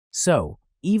So,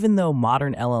 even though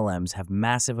modern LLMs have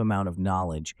massive amount of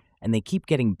knowledge and they keep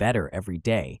getting better every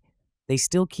day, they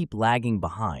still keep lagging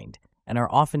behind and are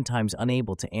oftentimes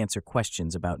unable to answer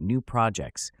questions about new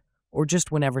projects or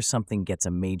just whenever something gets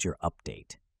a major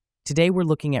update. Today we're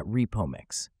looking at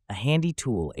Repomix, a handy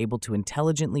tool able to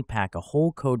intelligently pack a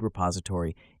whole code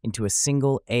repository into a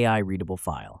single AI-readable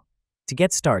file. To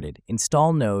get started,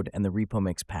 install Node and the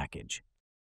Repomix package.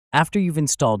 After you've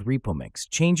installed Repomix,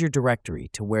 change your directory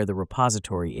to where the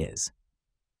repository is.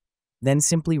 Then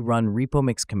simply run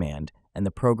Repomix command and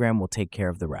the program will take care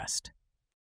of the rest.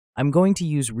 I'm going to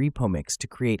use Repomix to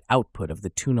create output of the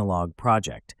Tunalog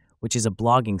project, which is a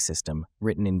blogging system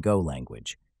written in Go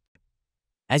language.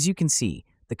 As you can see,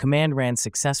 the command ran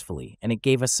successfully and it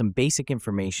gave us some basic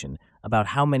information about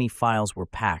how many files were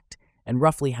packed and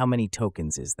roughly how many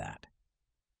tokens is that.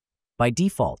 By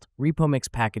default,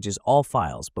 Repomix packages all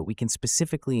files, but we can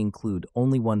specifically include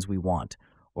only ones we want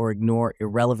or ignore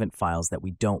irrelevant files that we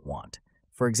don't want,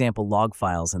 for example, log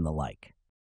files and the like.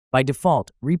 By default,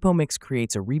 Repomix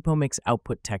creates a Repomix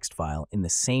output text file in the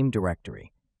same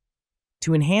directory.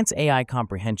 To enhance AI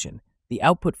comprehension, the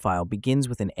output file begins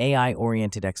with an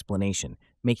AI-oriented explanation,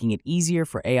 making it easier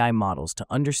for AI models to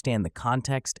understand the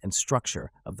context and structure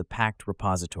of the packed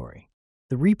repository.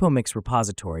 The Repomix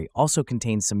repository also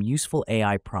contains some useful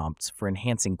AI prompts for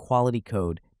enhancing quality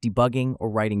code, debugging, or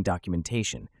writing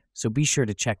documentation, so be sure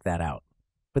to check that out.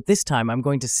 But this time, I'm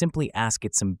going to simply ask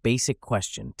it some basic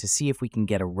question to see if we can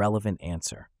get a relevant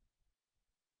answer.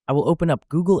 I will open up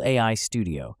Google AI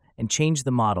Studio and change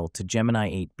the model to Gemini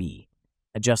 8B,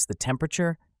 adjust the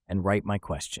temperature, and write my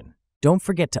question. Don't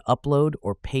forget to upload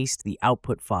or paste the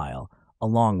output file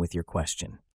along with your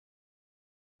question.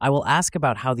 I will ask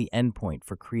about how the endpoint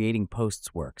for creating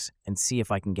posts works and see if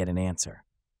I can get an answer.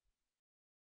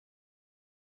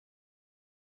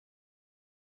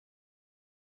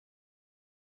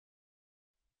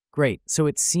 Great, so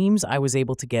it seems I was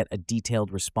able to get a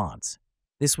detailed response.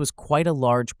 This was quite a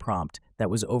large prompt that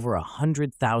was over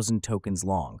 100,000 tokens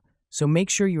long, so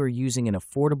make sure you are using an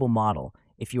affordable model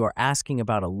if you are asking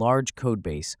about a large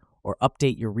codebase or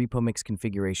update your Repomix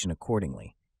configuration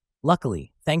accordingly.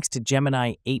 Luckily, thanks to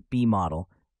Gemini 8B model,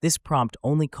 this prompt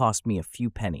only cost me a few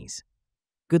pennies.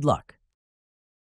 Good luck!